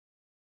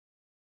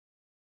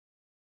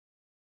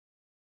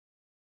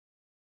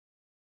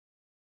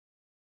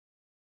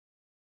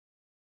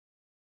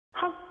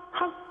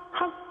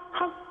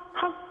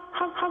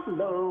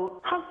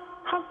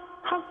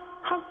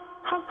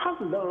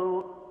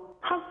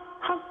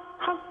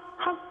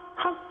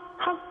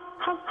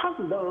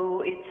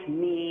Hello, it's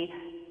me.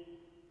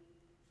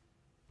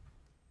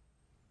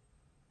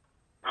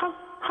 Hello,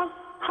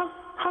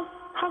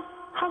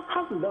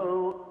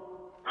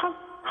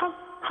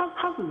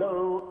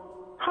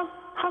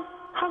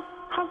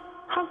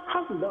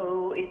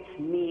 it's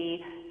me.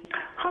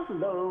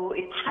 Hello,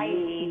 it's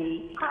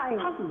me. Hi.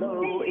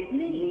 Hello, it's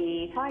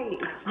me. Hi.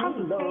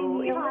 Hello,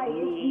 it's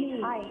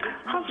me.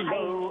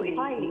 Hello, it's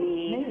me.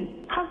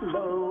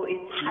 Hello,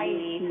 it's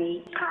me.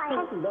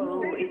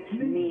 Hello, it's me. Hello, it's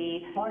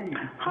me.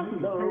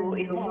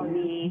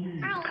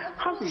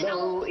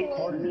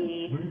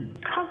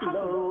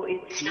 Hello, it's me. Hello,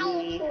 it's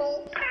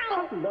me.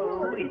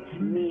 Hello,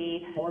 it's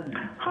me.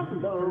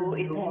 Hello,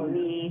 it's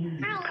me.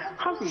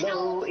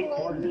 Hello, it's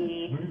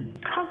me.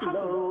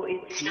 Hello,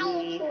 it's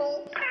me.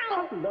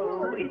 Hello,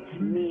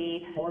 it's me. Hello, it's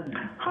me.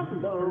 Hello, it's me.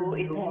 Hello,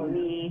 it's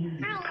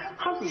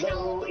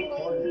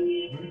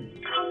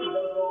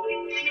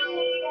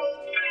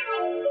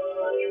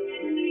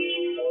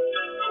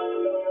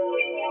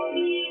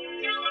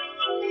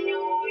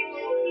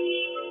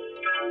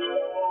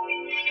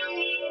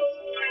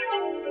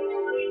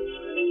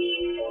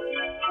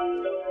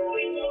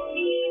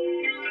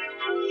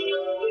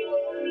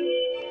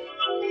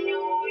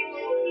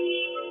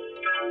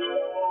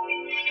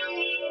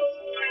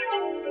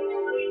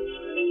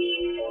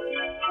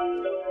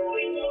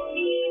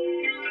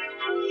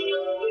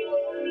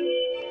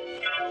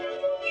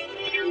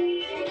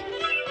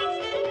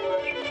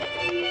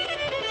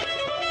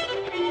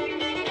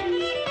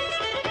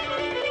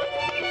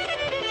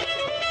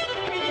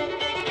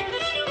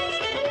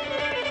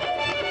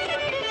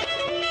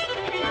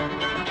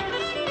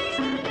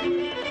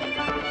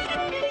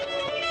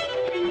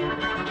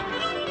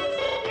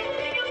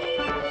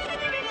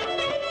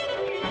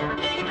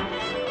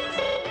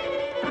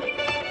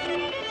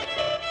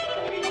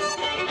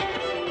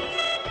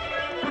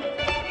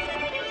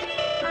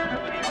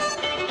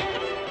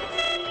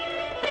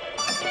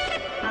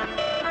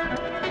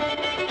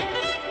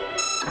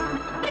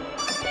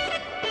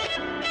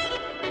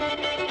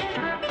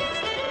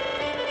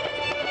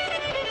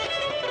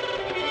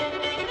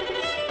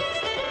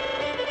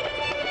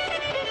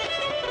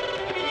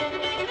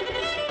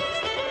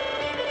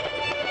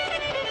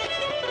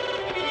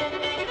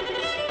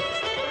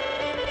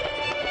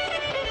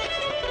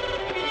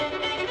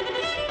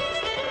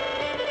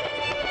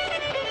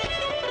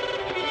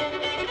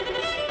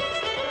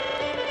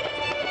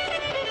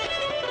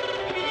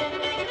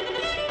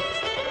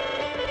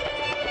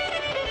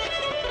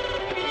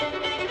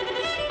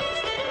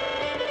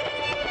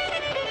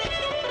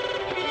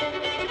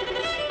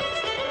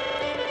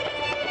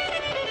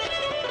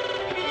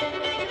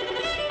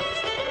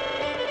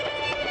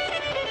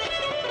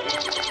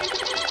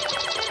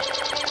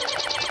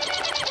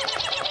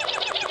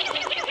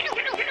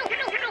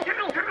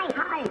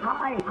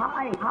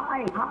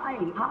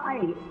Hi,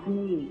 it's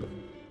me.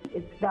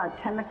 It's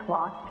 10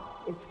 o'clock.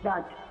 It's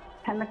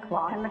 10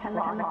 o'clock.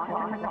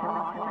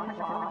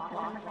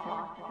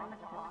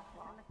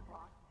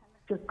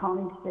 Just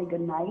calling to say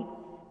good night.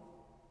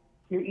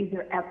 You're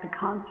either at the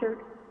concert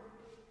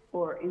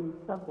or in the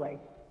subway.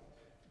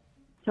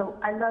 So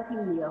I love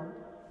you, Neil.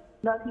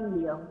 Love you,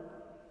 Neil.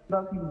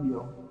 Love you,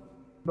 Neil.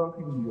 Love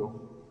you, Neil.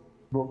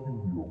 Love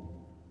you, Neil.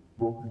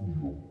 Love you,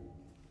 Neil.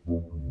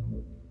 Love you,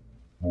 Neil.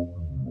 Love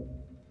you, Neil. Love you, Neil.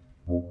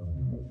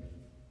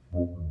 Love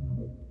you,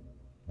 Neil.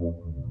 Love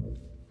you, Neil.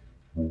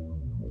 Love you,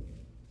 Neil.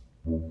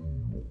 Love you,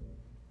 Neil.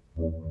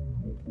 Love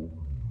you, Neil. Love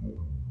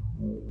you,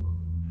 Neil.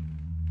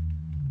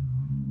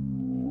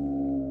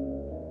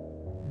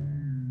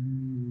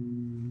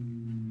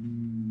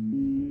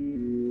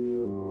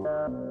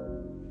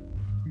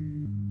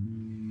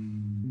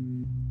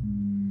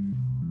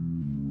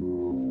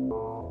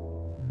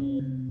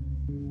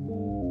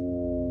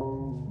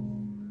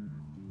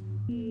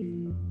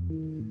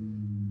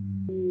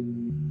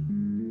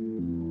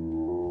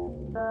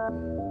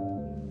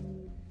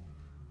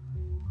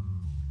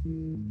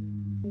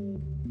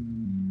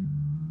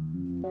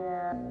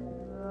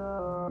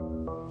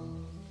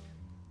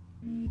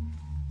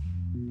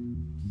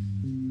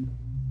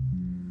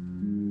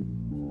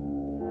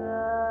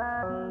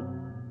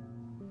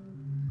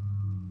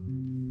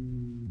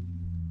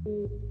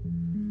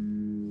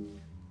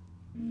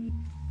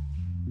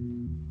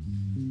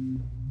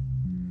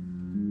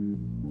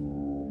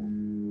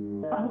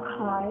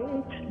 Hi,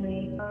 it's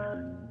me.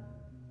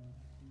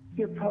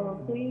 You're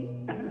probably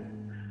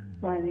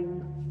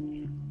running.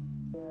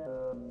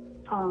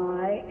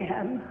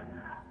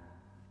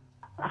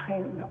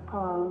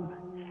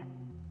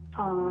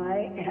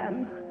 I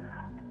am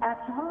at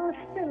the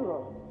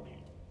hospital.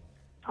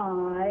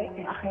 I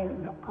am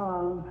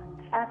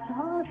at the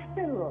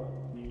hospital.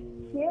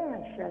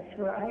 Yes, that's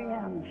where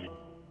I am.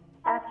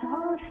 At the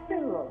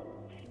hospital.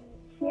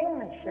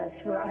 Yes, that's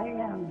where I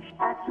am.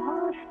 At the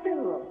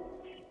hospital.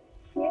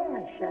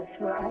 Yes, that's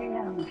where I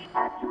am.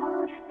 At the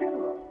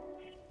hospital.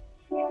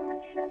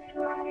 Yes, that's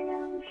where I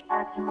am.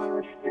 That's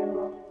more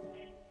still.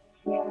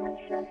 Yes,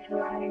 that's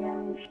where I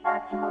am.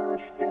 That's more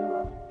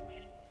still.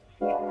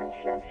 Yes,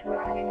 that's where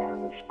I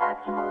am.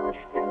 That's more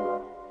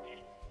still.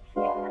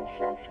 Yes,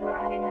 that's where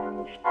I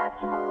am.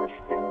 That's more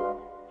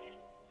still.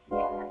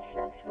 Yes,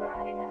 that's where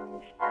I am.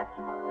 That's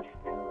more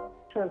still.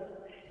 So,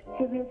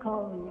 give me a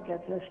call when you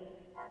get this.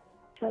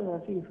 I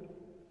love you.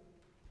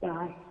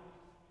 Die,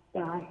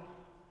 die,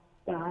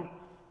 die,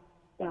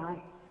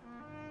 die,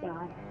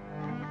 die,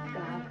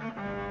 die,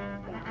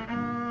 die.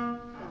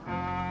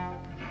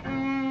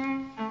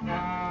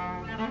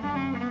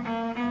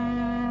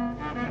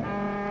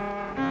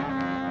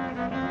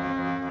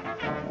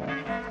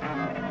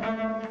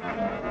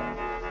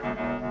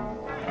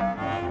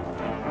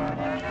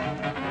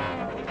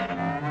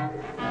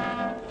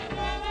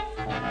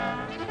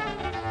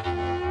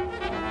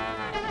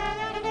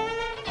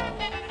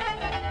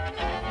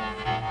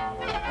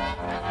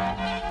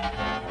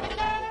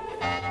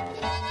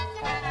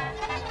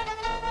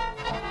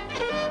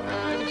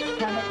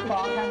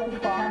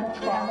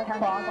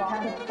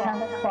 It's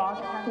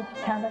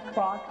 10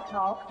 o'clock,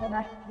 talk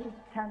tonight. It's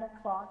 10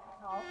 o'clock,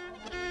 talk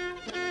tonight.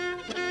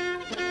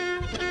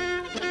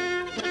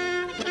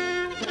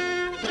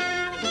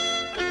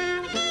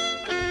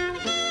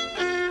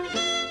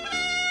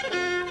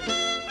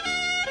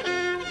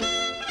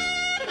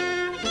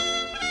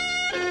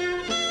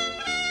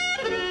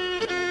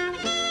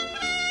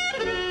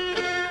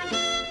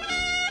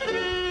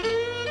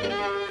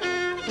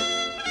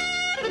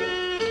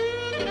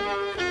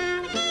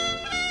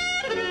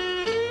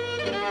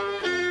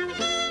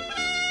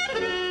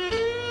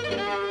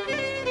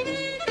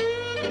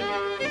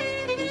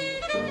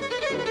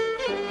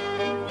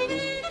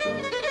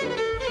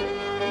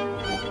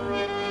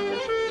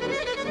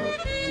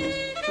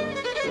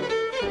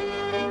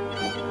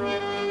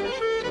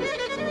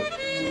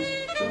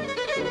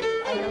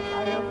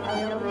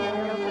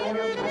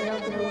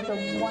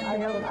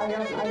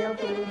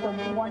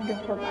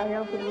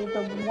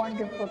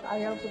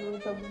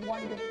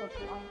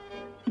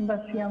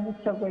 But she on the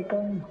subway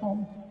going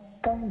home,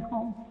 going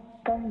home,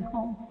 going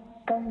home,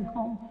 going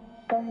home,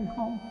 going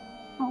home,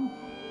 home,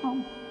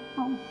 home,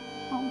 home,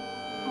 home,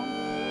 home.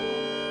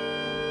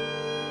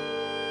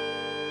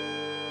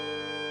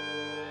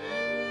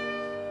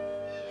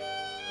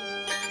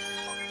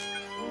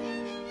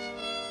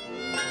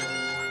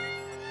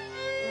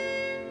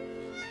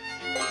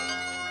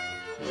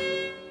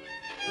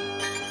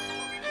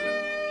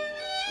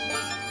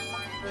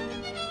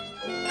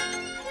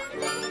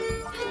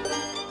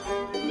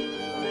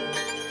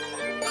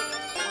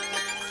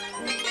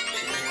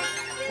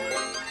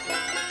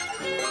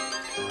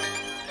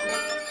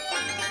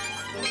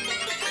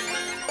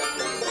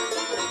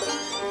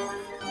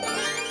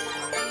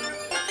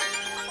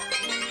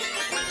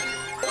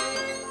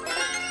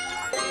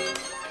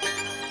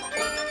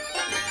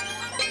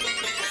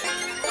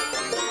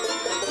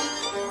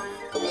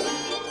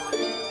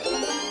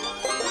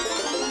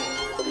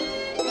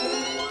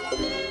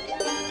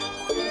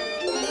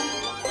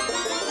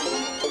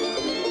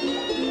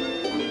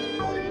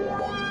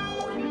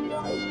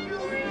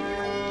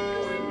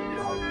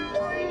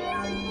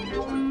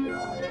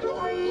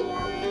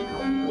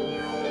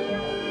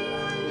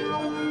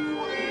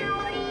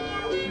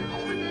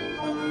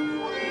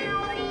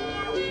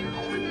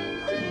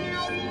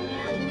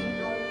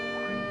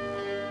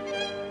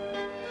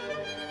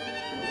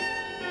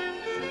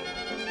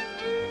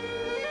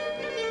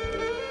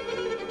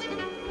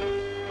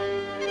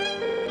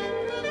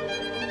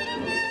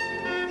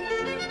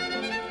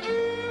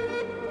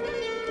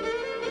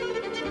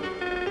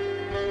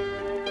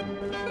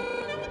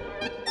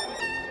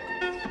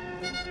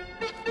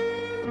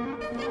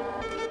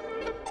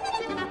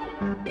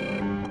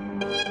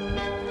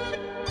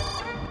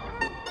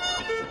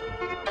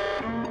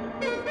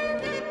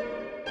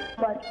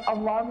 But a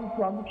lot of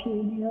love to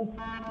you.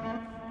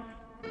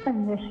 I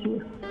miss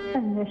you. I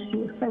miss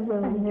you. I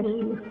really miss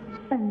you.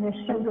 I miss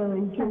you. I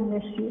really do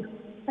miss you.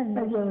 I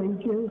really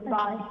do.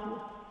 Bye.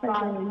 I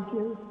really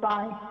do.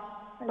 Bye.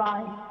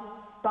 Bye.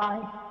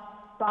 Bye.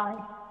 Bye.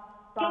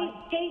 Bye.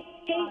 Hey,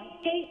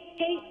 it's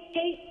me.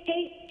 Hey,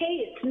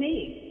 it's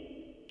me.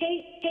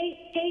 Hey,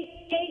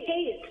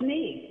 it's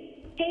me.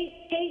 Hey,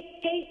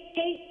 it's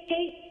me.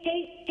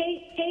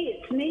 Hey,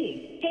 it's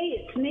me. Hey,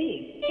 it's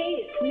me. Hey,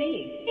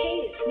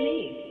 it's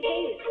me.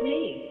 Hey, it's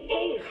me.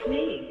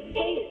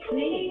 Hey, it's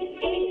me.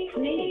 Hey, it's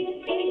me.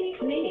 Hey,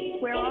 it's me.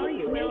 Where are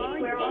you? Where are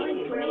you? Where are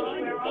you? Where are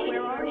you?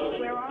 Where are you?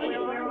 Where are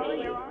you? Where are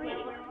you? Where are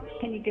you?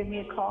 Can you give me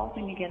a call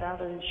when you get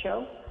out of the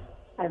show?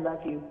 I love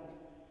you.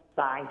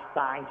 Bye,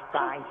 bye,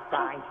 bye,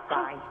 bye,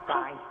 bye,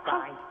 bye,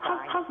 bye,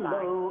 bye,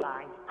 hello,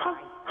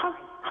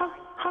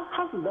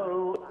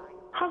 hello,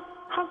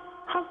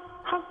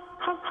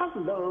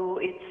 hello,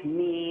 it's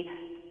me.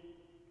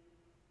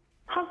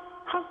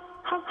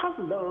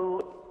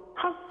 Hello,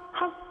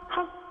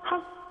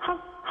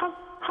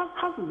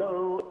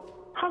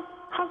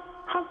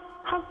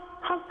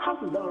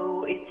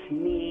 hello, it's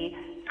me.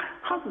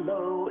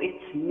 Hello,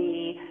 it's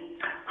me.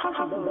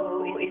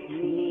 Hello, it's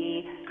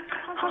me.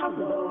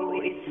 Hello,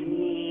 it's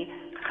me.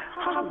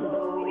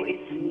 Hello,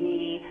 it's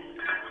me.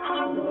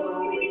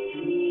 Hello, it's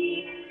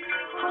me.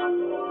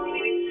 Hello,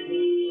 it's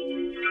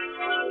me.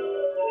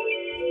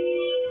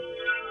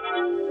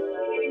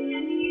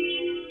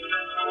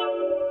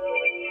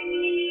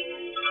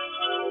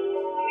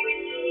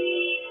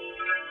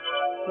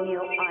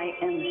 Neil, I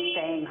am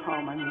staying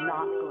home. I'm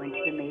not going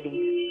to the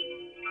meeting.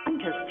 I'm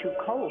just too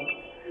cold.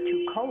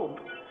 Too cold.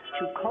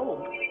 Too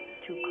cold.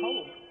 Too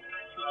cold.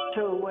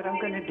 So what I'm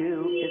going to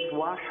do is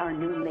wash our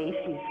new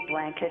Macy's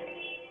blanket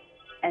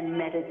and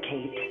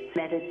meditate,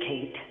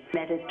 meditate,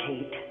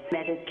 meditate,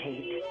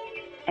 meditate,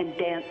 and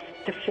dance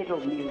to fiddle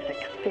music,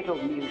 fiddle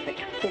music,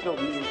 fiddle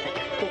music,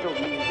 fiddle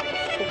music,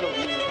 fiddle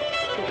music,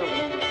 fiddle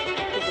music,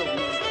 fiddle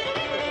music.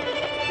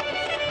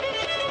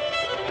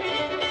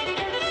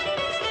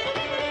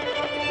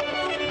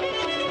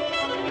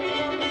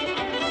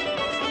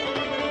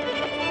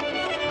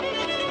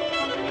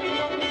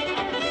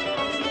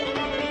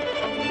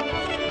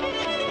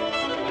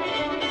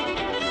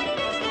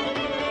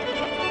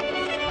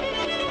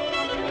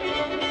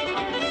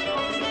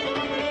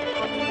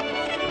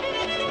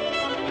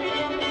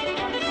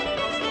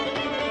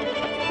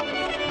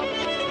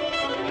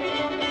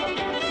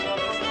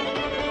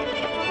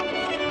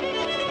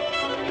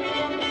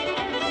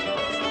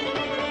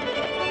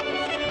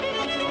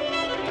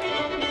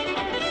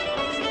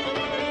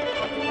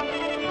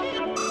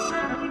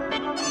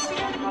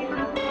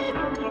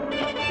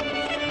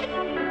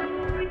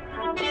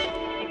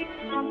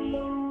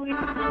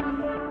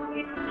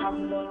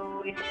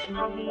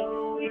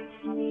 Hello,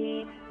 it's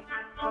me.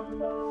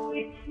 Hello,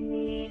 it's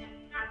me.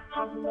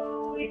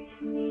 Hello,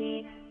 it's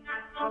me.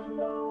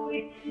 Hello,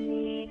 it's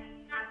me.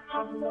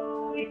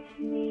 Hello, it's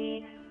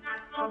me.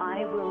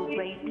 I will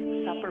wait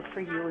supper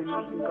for you and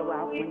we can go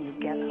out when you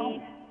get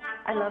home.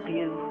 I love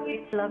you.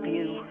 Love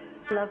you.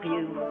 Love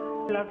you.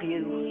 Love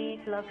you.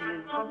 Love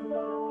you.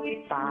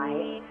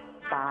 Bye.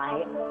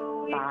 Bye,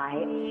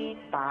 bye,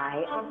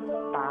 bye,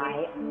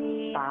 bye,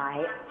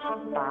 bye,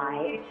 bye,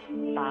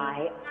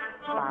 bye,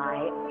 bye,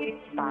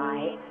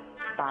 bye,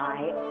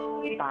 bye,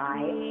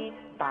 bye,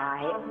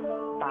 bye,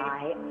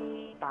 bye,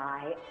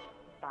 bye,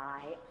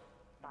 bye,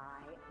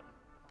 bye.